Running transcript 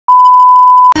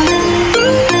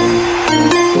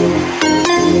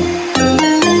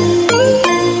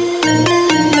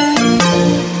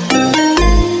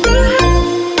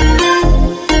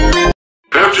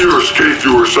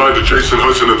assigned to Jason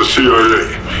Hudson of the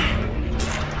CIA.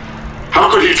 How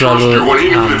could he trust you when he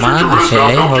knew that Victor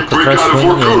Reznov helped you break out of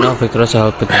Vorkuta?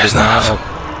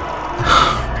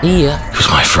 Iya. He was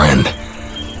my friend,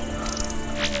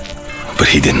 but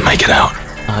he didn't make it out.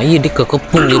 Iya, dia kekepung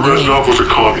Victor jadi. Reznov was a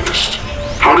communist.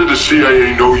 How did the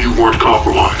CIA know you weren't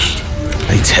compromised?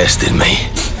 They tested me.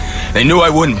 They knew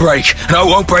I wouldn't break, and I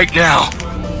won't break now.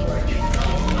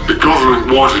 The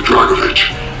government wanted Dragovich.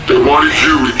 They wanted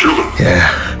you to kill him. Yeah,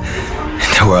 and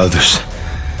there were others.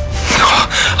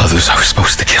 Others I was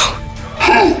supposed to kill.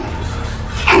 Who?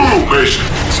 Who, Mason?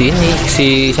 Si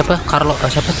siapa? Carlo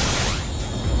siapa?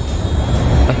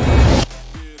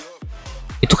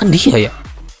 Itu kan dia ya?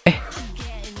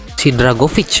 Si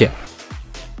Dragovich ya?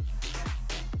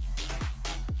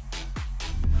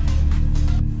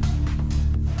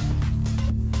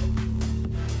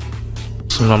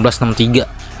 (1963)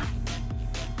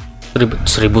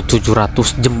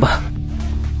 1700 jembah.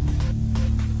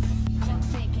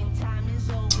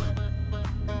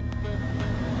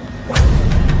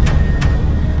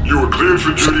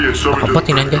 Apa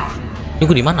ini aja? Ini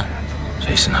gue di mana?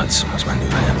 Jason Hudson was my new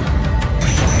handler.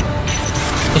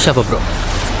 Ini siapa, bro?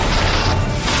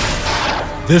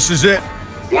 This is it.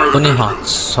 Oh, ini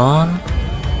Hudson.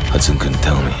 Hudson couldn't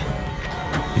tell me.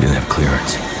 He didn't have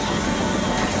clearance.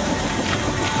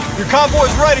 Your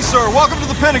convoy's ready, sir. Welcome to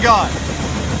the Pentagon.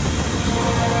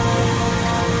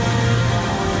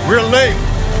 We're late.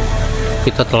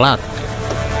 Kita telat.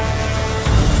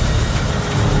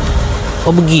 Oh,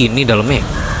 begini dalamnya.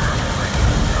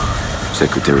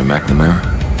 Secretary McNamara.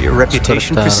 Your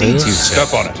reputation precedes you.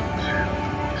 Step on it.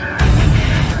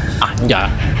 Anja.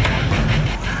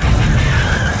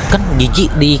 Kan gigi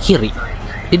di kiri.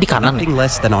 Dia di kanan nih. Nothing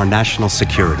less than our national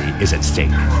security is at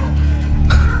stake.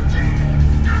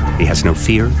 He has no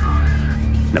fear,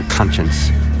 no conscience,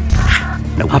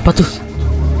 no weakness. Apa tuh?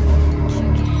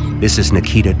 This is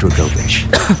Nikita Dragovich.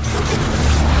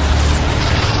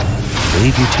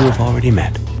 Believe you two have already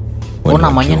met. Oh,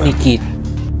 namanya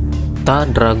Nikita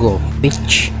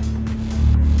Dragovich.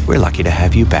 We're lucky to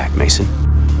have you back, Mason.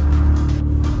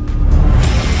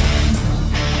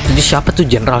 Jadi siapa tuh,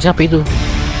 jenderal siapa itu?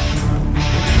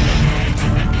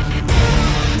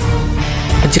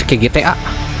 Anjir, kayak GTA.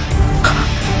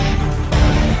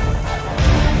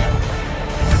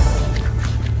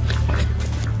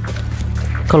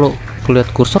 Kalau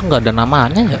lihat kursor nggak ada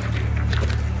namanya ya?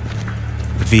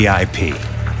 VIP.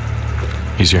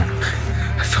 He's here.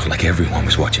 I felt like everyone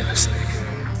was watching us.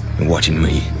 And watching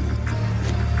me.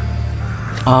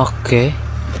 Oke.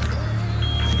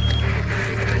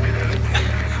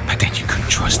 Back then you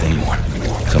couldn't trust anyone.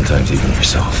 Sometimes even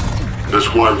yourself.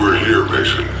 That's why we're here,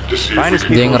 Mason. To see if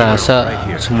we Dia can ngerasa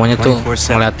semuanya tuh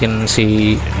ngeliatin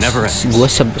si gue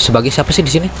sebagai siapa sih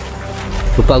di sini?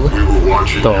 Lupa gue. We were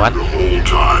watching Tuh you kan. the whole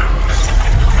time.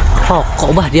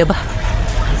 Rokok bah dia bah.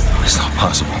 It's not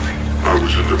possible. I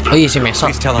was in the Oh iya si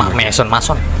Mason. Mason.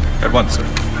 At once, sir.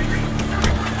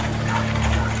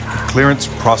 Clearance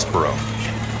Prospero.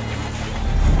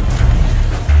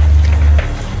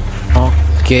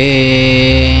 Oke.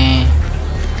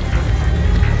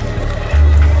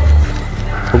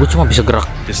 Gue cuma bisa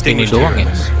gerak ini doang ya.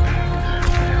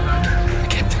 I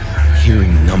kept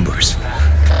hearing numbers.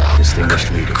 Distinguished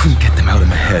leaders. Couldn't get them out of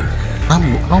my head.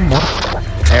 Nomor.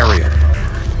 Area.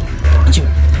 Anjing.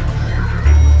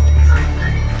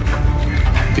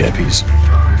 VIPs.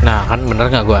 Nah kan bener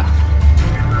nggak gua?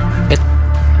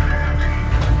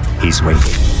 He's waiting.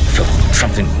 I felt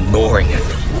something gnawing at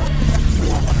me.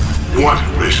 What,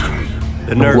 Mason?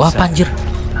 The Gua nerve apa anjir?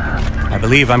 I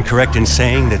believe I'm correct in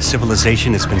saying that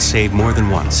civilization has been saved more than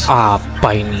once.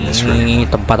 Apa ini?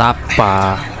 Tempat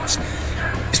apa?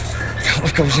 I felt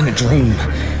like I was in a dream.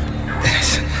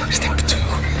 Step 2.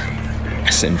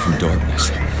 Ascend from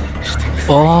darkness.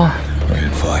 Oh,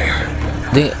 Red fire.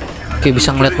 dia kayak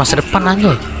bisa ngeliat masa depan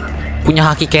aja. Punya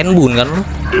haki Kenbun kan lu?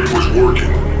 It was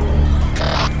working.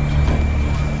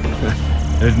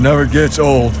 It never gets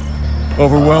old.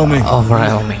 Overwhelming.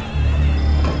 Overwhelming.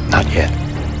 Not yet.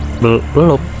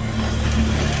 Belum.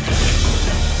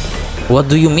 What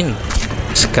do you mean,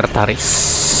 sekretaris?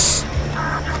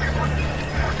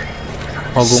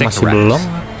 Oh, gue masih belum.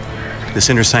 This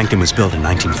inner sanctum was built in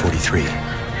 1943.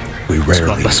 We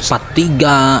rarely use it.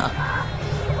 1943.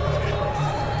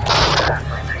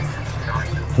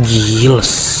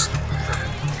 Gils.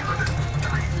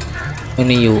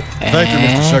 Ini US. Thank you,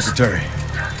 Mr. Secretary.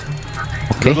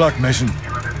 Oke. Good luck, Mason.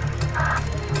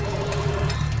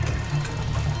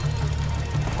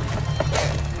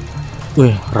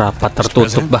 Wih, rapat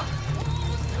tertutup bah.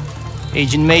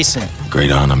 Agent Mason. Great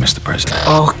honor, Mr. President.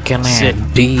 Oh,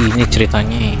 Kennedy, ini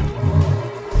ceritanya.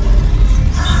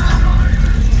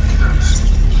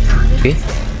 Oke,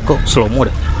 kok slow mo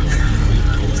dah.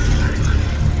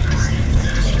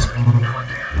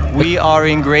 We are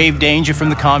in grave danger from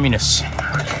the communists.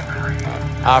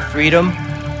 Our freedom,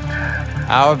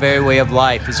 our very way of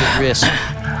life is at risk.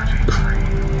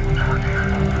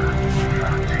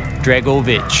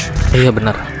 Dragovich. Iya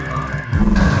benar.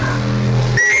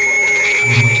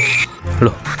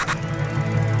 Loh.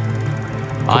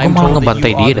 I'm malah told that ngebantai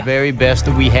you dia are the dah? very best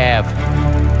that we have.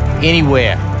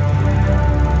 Anywhere.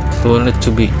 You need to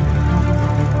be. You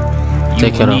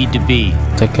Take care will of. need to be.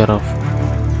 Take care of.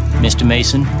 Mr.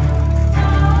 Mason,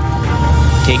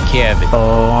 take care of it.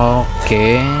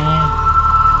 Oke.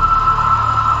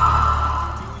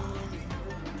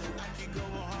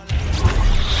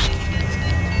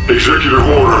 Executive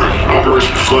order,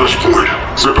 Operation Flashpoint.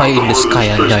 Spy in the sky,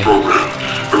 anjay.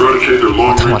 Eradicate the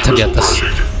long-range Mata-mata di missile atas.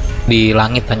 project. Di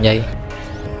langit anjay.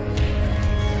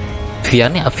 Via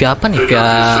nih, via apa nih? Via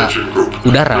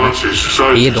udara.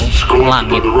 Iya dong,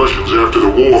 langit. The Russians after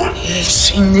the war.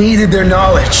 She needed their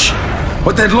knowledge.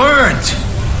 What they'd learned.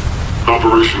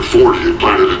 Operation 40 had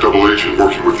planted a double agent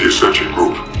working with the Ascension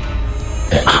Group.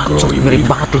 Langsung mirip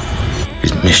banget loh.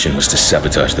 His mission was to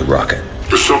sabotage the rocket.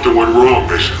 But something went wrong,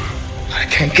 Mason. I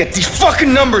can't get these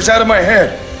fucking numbers out of my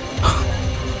head.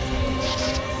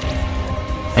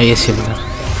 Iya sih benar.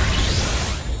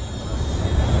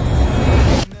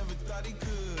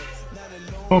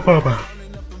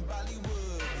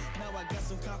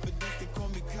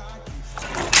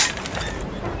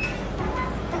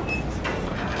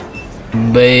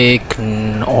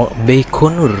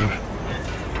 Baconur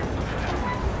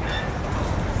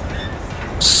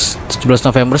 17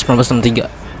 November 1963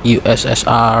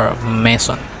 USSR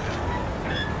Mason.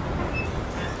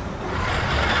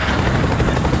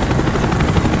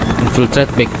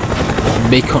 Infiltrate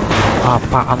Bacon.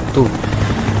 Apaan tuh?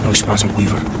 No response from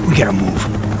Weaver. We gotta move.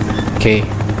 Oke,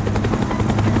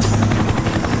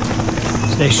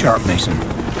 Stay sharp, Mason.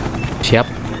 siap.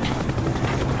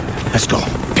 Let's go.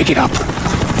 Pick it up.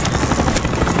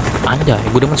 Anjay,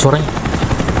 gue demen suaranya.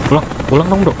 Ulang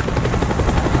dong, Bro.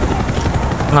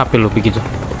 Ngapain lu begitu?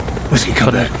 Whiskey,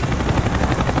 come back.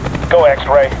 Go,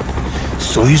 X-Ray.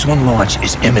 Soyuz 1 launch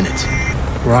is imminent.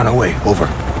 We're on our way. Over.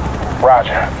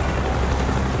 Roger.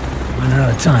 Running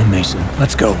out of time, Mason.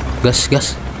 Let's go. Gas.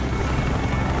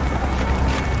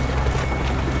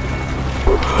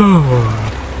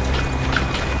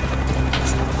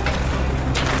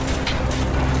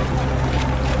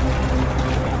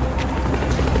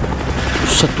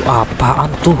 Satu apaan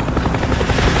tuh?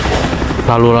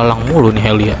 Lalu lalang mulu nih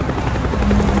Helia.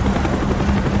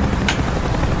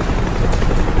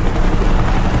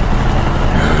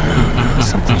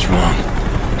 Something's wrong.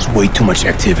 There's way too much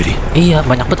activity. Iya,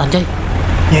 banyak banget anjay.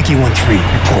 Yankee 1-3,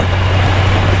 report.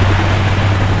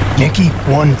 Yankee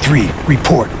 1-3,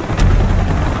 report.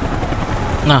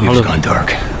 Nah, It's lu. gone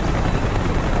dark.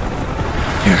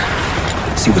 Here,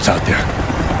 see what's out there.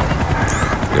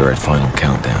 They're at final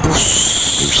countdown.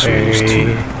 There's Soyuz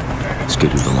 2.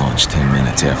 Scheduled to launch 10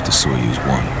 minutes after Soyuz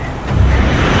 1.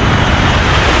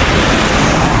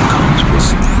 Comms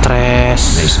busy. Stres.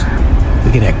 Mason,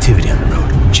 we get activity on the road.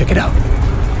 Check it out.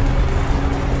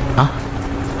 Hah?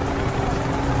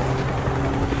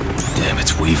 Damn,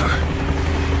 it's Weaver.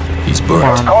 He's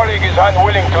burnt. Colleague is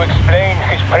unwilling to explain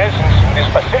his presence in this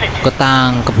facility.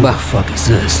 Ketangkep bah. Fuck is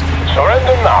this?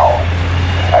 Surrender now,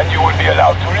 and you will be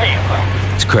allowed to leave.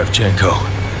 It's Kravchenko.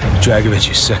 Dragovich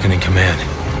is second in command.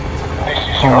 This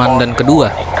is your Komandan only kedua.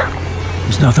 warning.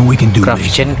 There's nothing we can do,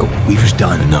 Mason. Kravchenko. Weaver's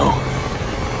done. No.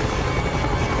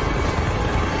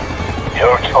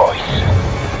 Your choice.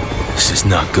 This is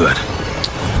not good.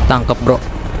 Tangkep, Bro.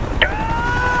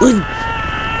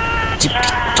 Cip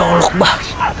dicolok bah.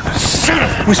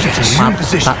 Whiskey, you're in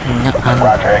position. Matanya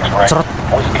Roger, X-Ray. cerot.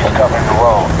 Whiskey's covering the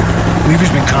road. Weaver's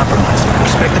been compromised.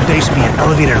 Expect the base to be an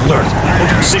elevated alert. Hold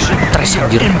your position. Stres, We are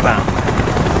anjir. inbound.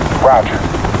 Roger.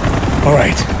 All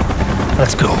right,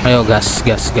 let's go. Ayo gas.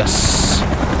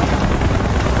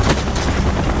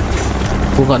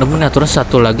 Gue gak demen ya, terus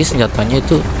satu lagi senjatanya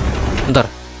itu. Bentar.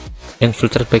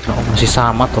 Infiltrate background. Masih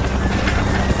sama tuh.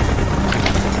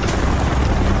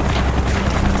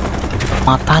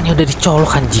 Matanya udah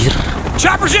dicolok anjir.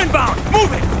 Chopper's inbound.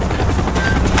 Move it.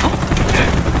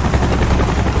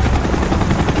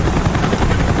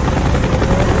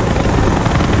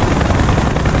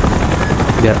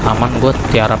 Biar aman gue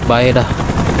tiarap bae dah.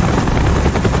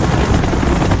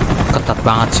 Ketat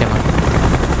banget sih man.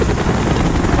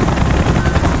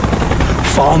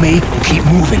 Follow me. Keep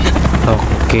moving.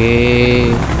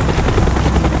 Oke.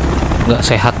 Nggak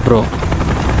sehat bro.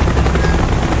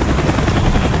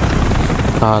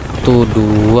 1,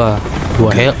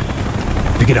 2 hel.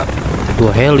 Pick it up. Dua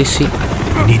heli sih.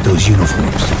 I need those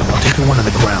uniforms. I'll take the one on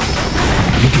the ground.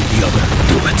 You get the other.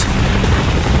 Do it.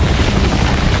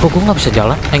 Kok gue nggak bisa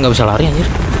jalan? Nggak bisa lari anjir.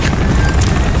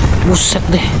 Buset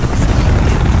deh.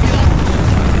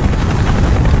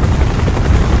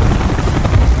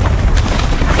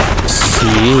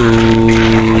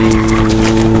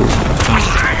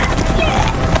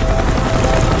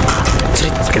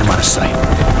 Let's get him out of sight.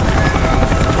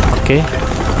 Oke.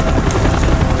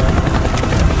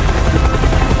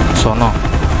 Sono.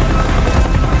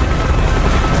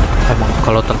 Emang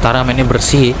kalau tentara mainnya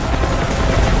bersih,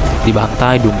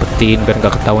 dibantai, diumpetin biar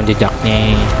nggak ketahuan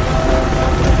jejaknya.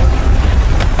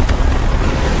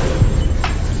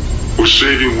 Was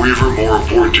saving Weaver more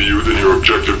important to you than your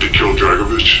objective to kill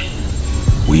Dragovich?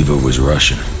 Weaver was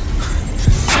Russian.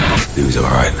 He was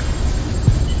alright.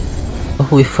 Oh,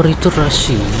 Weaver itu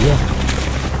Rusia.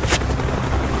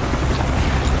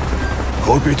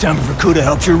 Hope your temper for Kuda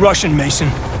helps your Russian, Mason.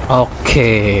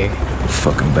 Oke.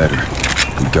 Fucking better.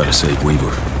 We gotta save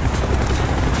Weaver.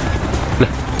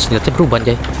 Lah, senjata berubah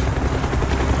anjay.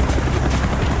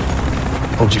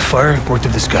 Hold your fire, report to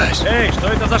this guys. Эй,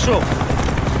 что это за шум?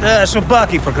 Да,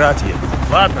 собаки проклятые.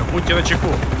 Ладно, будьте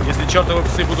начеку. Если чертовы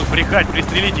псы будут брехать,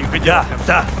 пристрелите их и Да,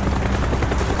 да.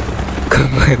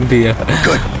 Keren dia.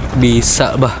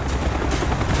 Bisa, bah.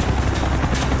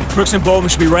 Brooks and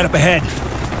Bowman should be right up ahead.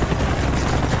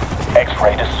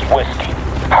 X-ray, this is Whiskey.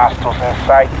 Hostiles in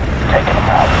sight. Taking them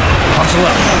out. Hustle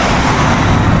up.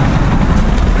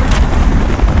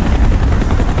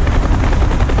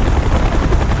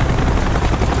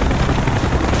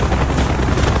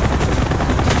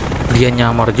 Dia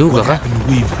nyamar juga kan?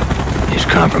 Weaver is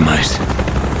compromised.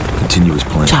 Continuous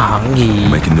plan. Canggih.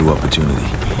 Make a new opportunity.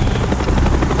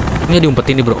 Ini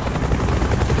diumpetin nih, bro.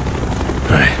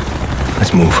 Alright,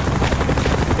 let's move.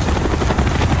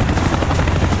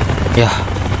 Ya,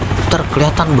 ntar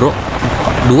kelihatan, bro.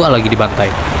 Dua lagi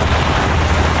dibantai.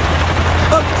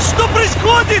 Что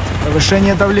происходит?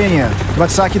 Повышение давления.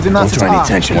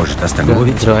 20-12А. Может,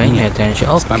 остановить? Withdrawing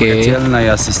attention. Oke.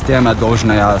 Вспомогательная система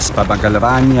должна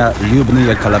вспомогательная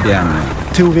любые колебания.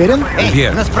 Ты уверен? Эй,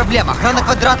 у нас проблема. Охрана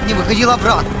квадрат не выходила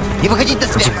обратно. Не выходить до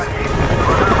света.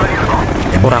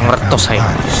 Kurang retos saya.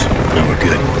 No, we're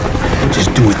good. Just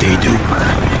do what they do.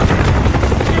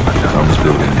 Thomas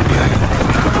building the behind.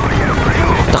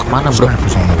 Tak mana, bro?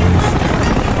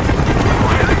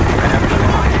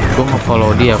 Gue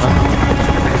nge-follow dia kan.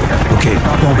 Okay,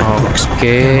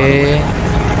 Oke.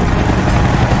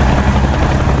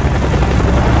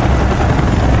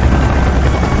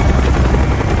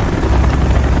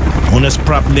 У нас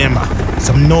проблема.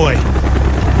 Со мной.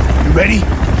 You ready?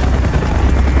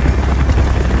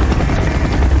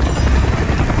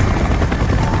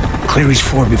 Clear his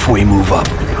floor before you move up.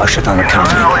 I'll shut down the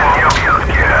counter.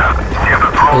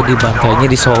 Oh, dibantainya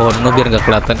di sono biar nggak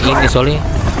kelihatan ini soalnya.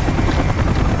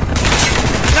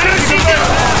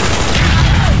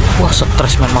 Wah,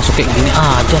 stres main masuk kayak gini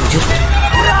aja anjir.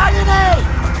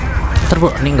 Ntar,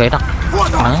 bro, ini nggak enak.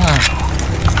 Nah,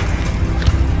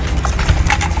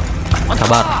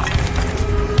 sabar.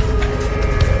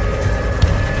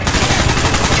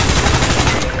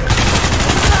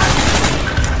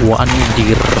 Wah,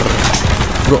 anjir.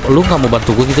 Bro, lu nggak mau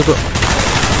bantu gue gitu, bro?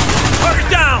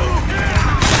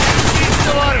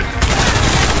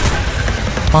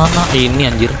 Mana ini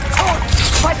anjir?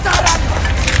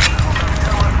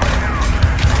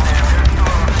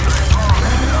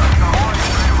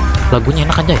 Lagunya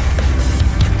enak aja ya.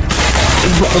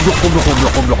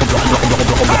 Goblok.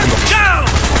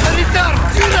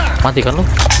 Mati kan lu?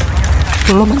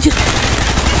 Belum anjir.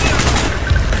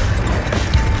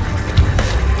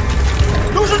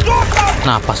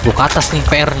 Nah, pas gua ke atas nih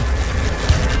PR nih.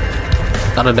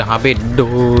 Ntar ada HB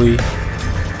doi.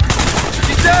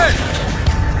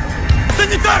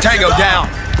 Tango down.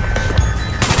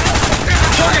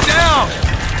 Target down.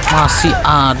 Masih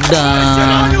ada.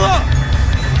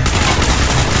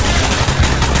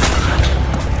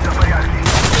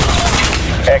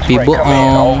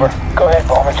 Dibohong.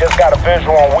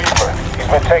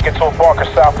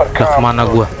 Ke kemana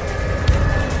gua?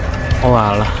 Oh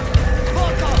alah.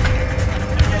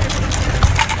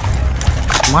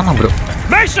 Mana, bro?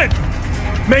 Mason!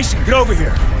 Mason, get over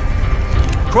here.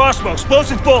 Crossbow,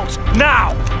 explosive bolts,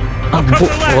 now! I'll cut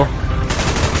the leg. Oh.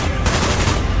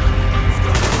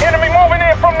 Enemy moving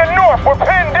in from the north. We're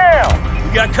pinned down.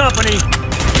 We got company.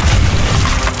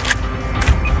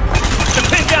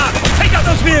 They're pinned down. Take out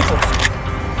those vehicles.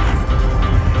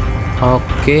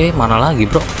 Oke, mana lagi,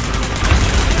 bro?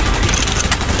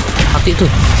 Mati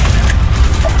tuh.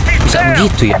 Bisa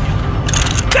begitu ya?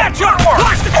 That truck!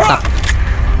 Watch the truck!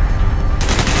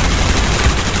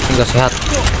 nggak sehat.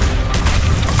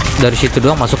 Dari situ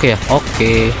doang masuk ya.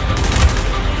 Oke.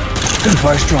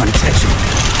 Gunfire's drawing attention.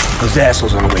 Those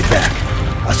assholes on the way back.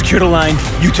 I'll secure the line.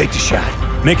 You take the shot.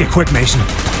 Make it quick, Mason.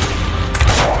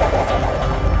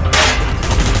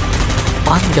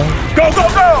 Panjang. Go, go,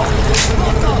 go!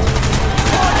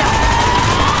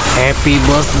 Happy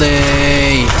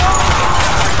birthday.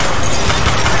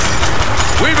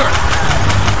 Weaver!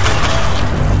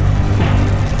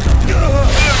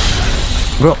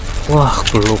 Bro, wah,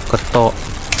 lu ketok.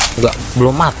 Enggak,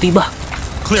 belum mati, bah.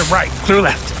 Clear right, clear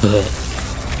left.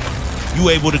 You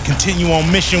able to continue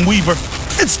on mission, Weaver?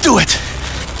 Let's do it!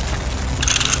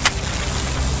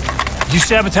 Did you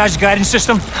sabotage the guidance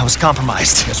system? I was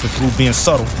compromised. Guess we're through being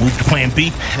subtle. Move to plan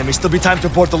B. There may still be time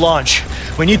to abort the launch.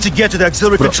 We need to get to the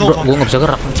auxiliary control bunker. Gua nggak bisa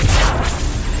gerak.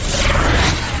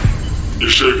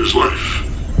 You saved his life.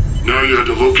 Now you had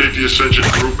to locate the Ascension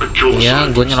group and kill the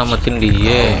ya, gue nyelamatin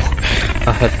dia.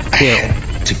 I had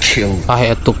to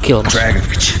kill.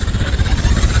 Dragovich.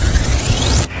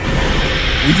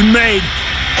 We've been made.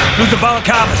 Lose the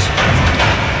balaclavas.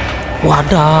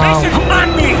 Wadaw.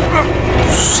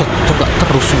 Set, tuh gak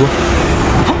terus gue.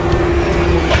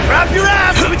 Grab your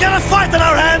ass. We got a fight on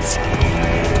our hands.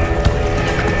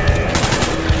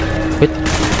 Wait.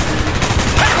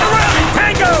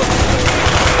 Tango.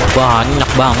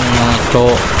 Banyak banget,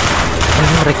 cok.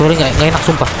 Ini recovery nggak enak,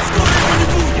 sumpah.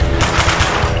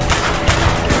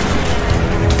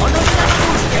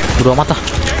 Udah mata.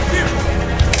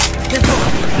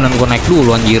 Dan gue naik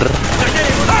dulu, anjir.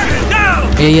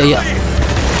 Iya.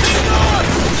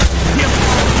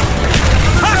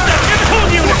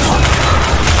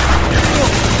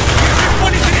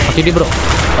 Mati dia, bro.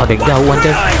 Ada yang jauh,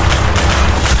 anjir.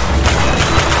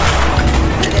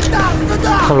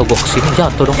 Kalau gue kesini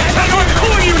jatuh dong.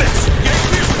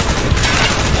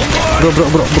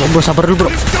 Bro, sabar dulu,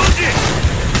 bro.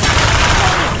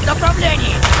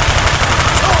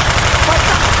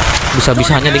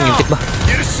 Bisa-bisanya dia ngintip, bah.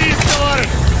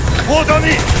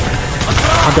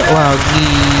 Ada lagi.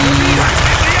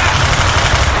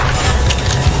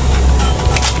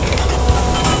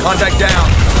 Contact down.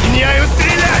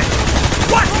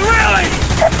 What, really?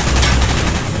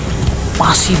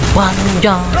 Masih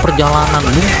panjang perjalanan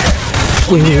lu.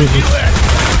 Wih.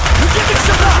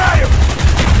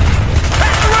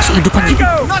 Masih hidup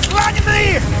aja.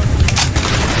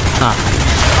 Nah.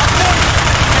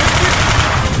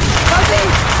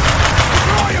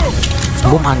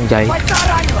 Bom anjay.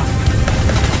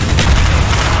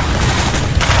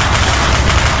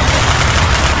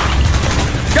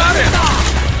 Got it.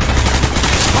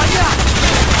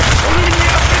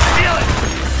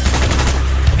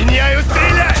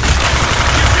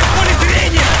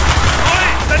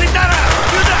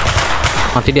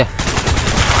 Mati dia.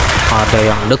 Ada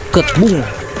yang deket, bung.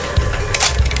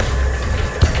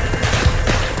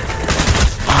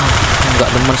 Nggak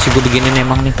demen sih gue begini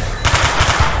emang nih.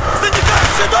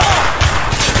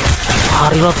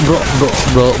 Reload,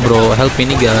 bro, help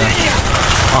ini ga.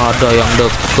 Ada yang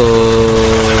deket.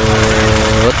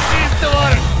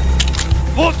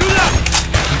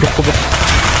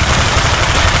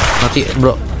 Mati,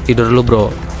 bro. Tidur dulu,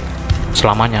 bro.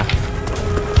 Selamanya.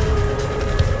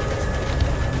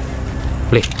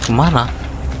 Lih, kemana?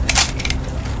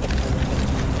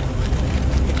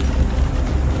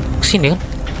 Kesini kan?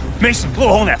 Mason, blow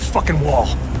a hole in that fucking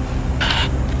wall.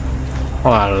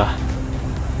 Walah.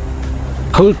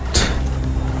 Hold.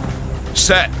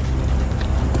 Set.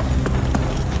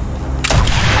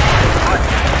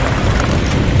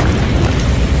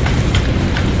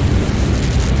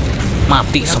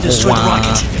 Mati semua.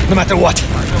 No matter what.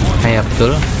 Ya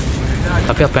betul.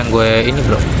 Tapi apa yang gue ini,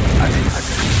 bro?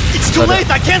 It's too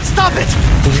late. I can't stop it.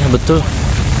 Iya betul.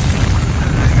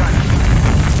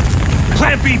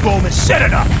 Plan B, Bowman. Set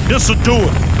it up. This'll do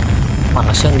it.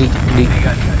 Mana sih yang di...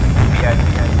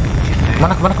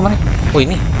 Kemana? Oh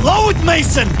ini. Load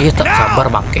Mason. Iya, tak sabar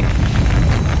bangke.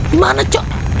 Mana, cok?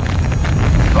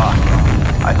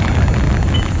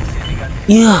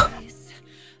 Iya.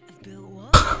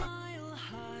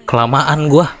 Kelamaan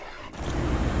gua.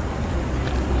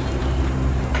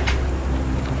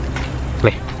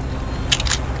 Leh.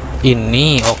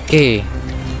 Ini oke.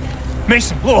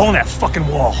 Mason, blow a hole in that fucking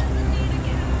wall.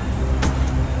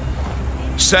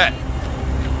 Set.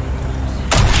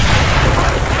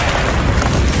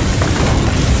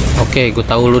 Oke, gue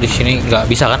tahu lu di sini nggak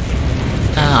bisa kan?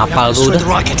 Nah, apal gue udah.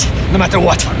 No matter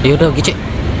what. Ya udah, gice.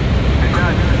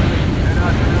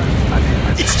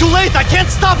 It's too late. I can't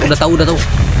stop it. Udah tahu.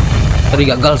 Tadi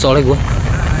gagal soalnya gue.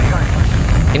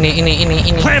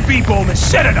 Ini. Plan B, Bowman.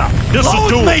 Set it up.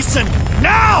 This'll do it. Mason,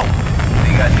 now.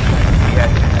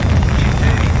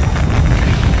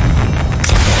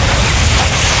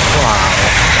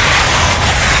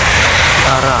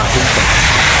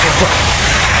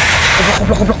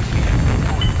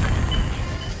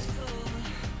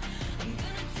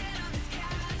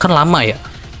 Kan lama ya.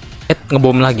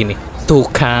 Ngebom lagi nih. Tuh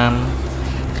kan.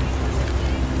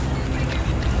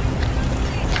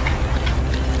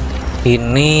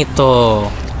 Ini tuh.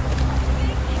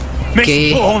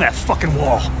 Oke.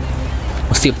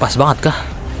 Mesti pas banget kah?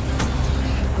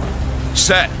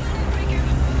 Set.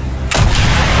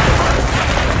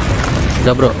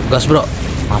 Udah bro, gas bro.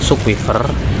 Masuk Weaver.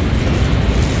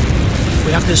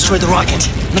 We have to destroy the rocket,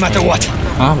 no matter what.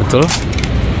 Ah betul.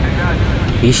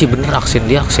 Iya sih bener, aksen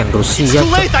dia aksen Rusia.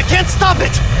 Too late, I can't stop it.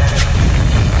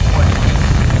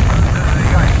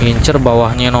 Ngincer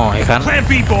bawahnya no, ya kan? Plan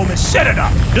B, Bowman, set it up.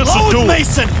 Load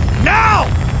Mason, now!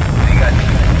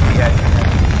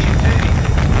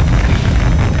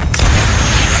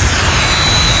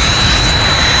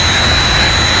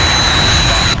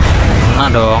 Nah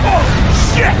dong. Oh,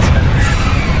 shit!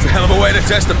 It's a hell of a way to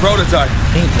test the prototype.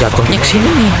 Nih jatuhnya ke sini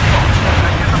nih.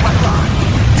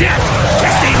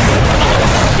 Testing!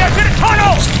 Get to the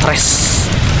tunnel! Stres.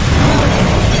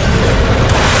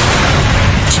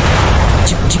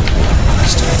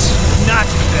 Not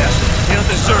too fast. They don't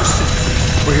deserve sympathy.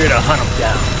 We're here to hunt them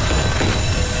down.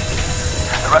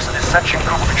 The rest of this section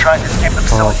group will be trying to escape the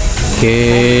facility.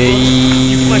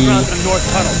 You flank around to the north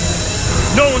tunnel.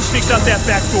 No one sneaks out that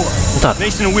back door. Bentar.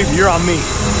 Mason and Weaver, you're on me.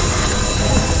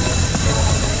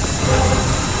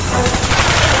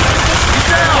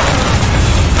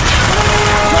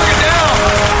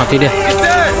 Mati dia.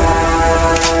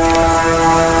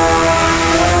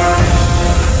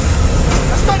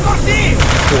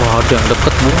 Wah, ada yang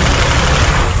deket bu.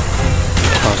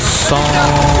 Kosong.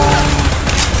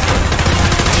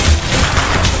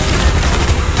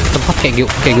 Tempat kayak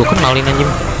gue kenalin aja.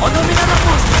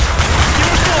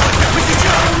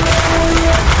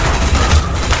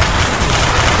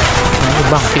 Ini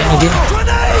bangke nih dia.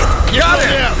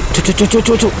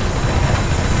 Cucu.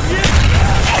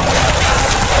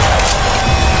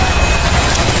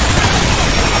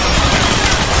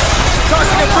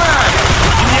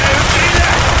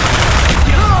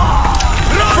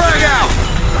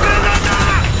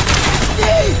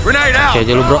 Oke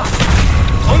aja lu bro.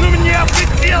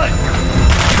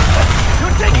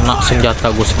 Kena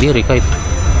senjata gue sendiri kait.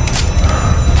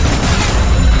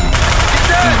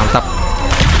 Mantap.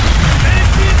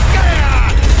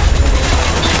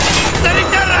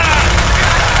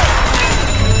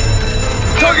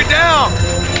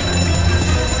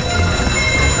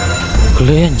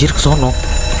 Gile anjir kesono.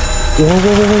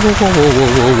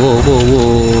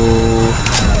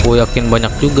 Gue yakin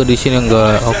banyak juga di sini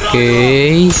enggak. Oke.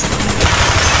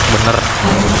 Bener.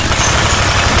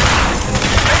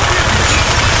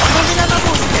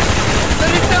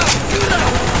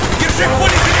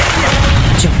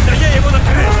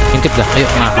 Intip dah, ayo.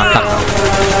 Nah, mantap.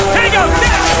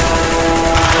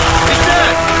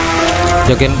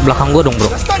 Jagain belakang gua dong, bro.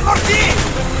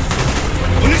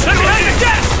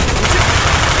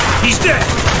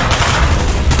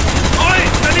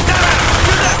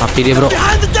 Mati dia, bro.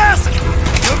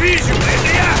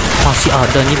 Masih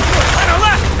ada nih.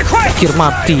 Pikir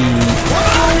mati.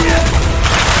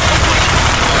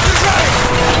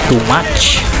 Too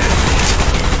much.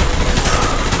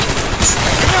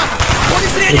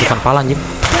 Ini bukan pala anjing.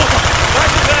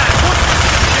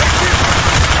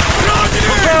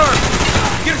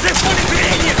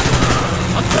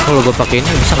 Kalau gue pakai ini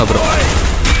bisa nggak bro?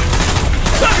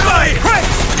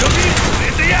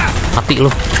 Mati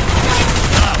lu.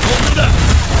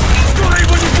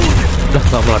 Lah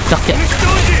nggak meledak ya?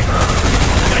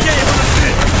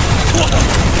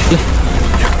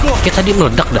 Lah, kayak tadi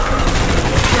meledak dah.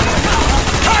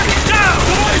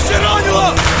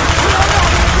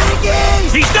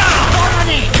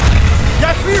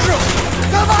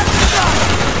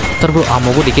 Ntar bro, ammo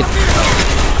gue dikit.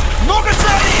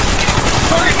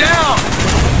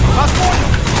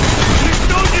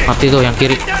 Mati tuh yang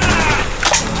kiri.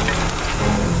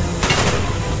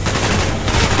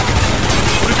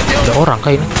 Ada orang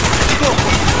kayak ini.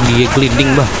 Dia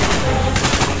gelinding bah.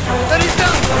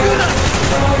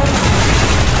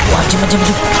 Wah, maju.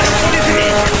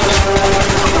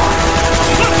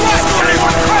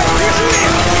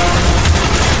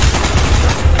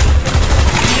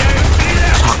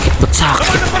 Sakit.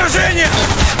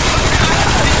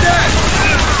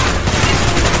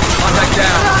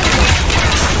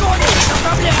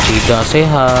 Tidak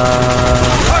sehat.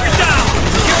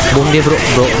 Bom dia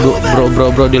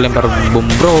bro, dilempar bom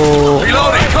bro.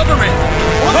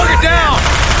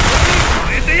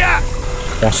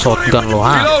 Mau shotgun lo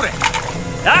ha.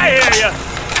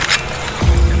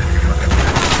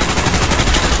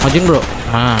 Majuin bro.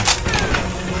 Nah.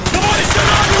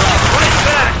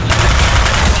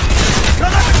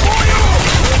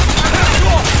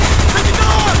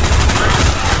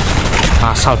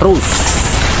 asal terus.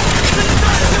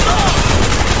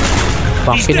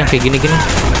 Pampin yang kayak gini-gini.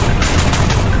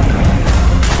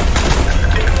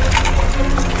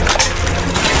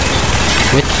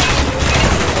 Wait.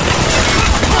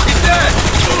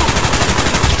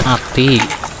 Mati.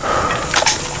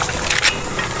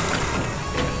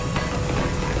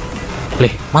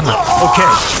 Leh, mana? Okay.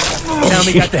 Now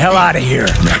we got the hell out of here.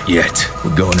 Not yet.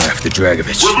 We're going after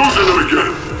Dragovich. We're losing them again.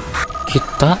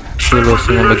 Kita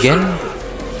lulusin bagian.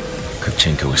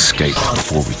 Kravchenko escaped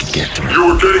before we could get to him.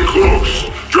 You were getting close.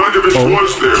 Dragovich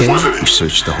was there, wasn't We he?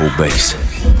 searched the whole base.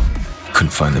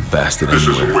 Couldn't find the bastard This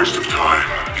is a anywhere. waste of time.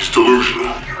 He's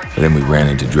delusional. Then we ran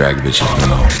into Dragovich's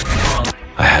limo.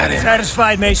 I had him.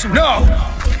 Satisfied, Mason? No!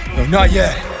 No, not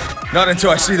yet. Not until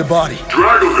I see the body.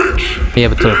 Dragovich. Iya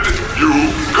betul. Did you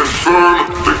confirm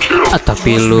the kill?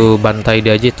 Tapi lu bantai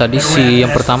dia aja tadi si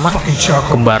yang pertama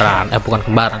kembaran, bukan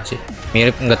kembaran sih.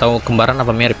 Mirip, nggak tahu kembaran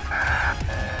apa mirip.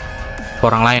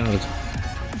 Orang lain gitu.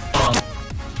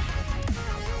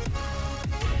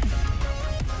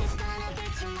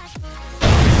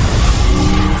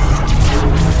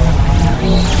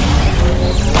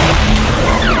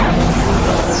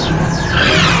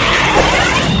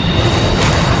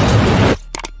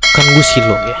 Kan gue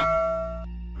silo ya.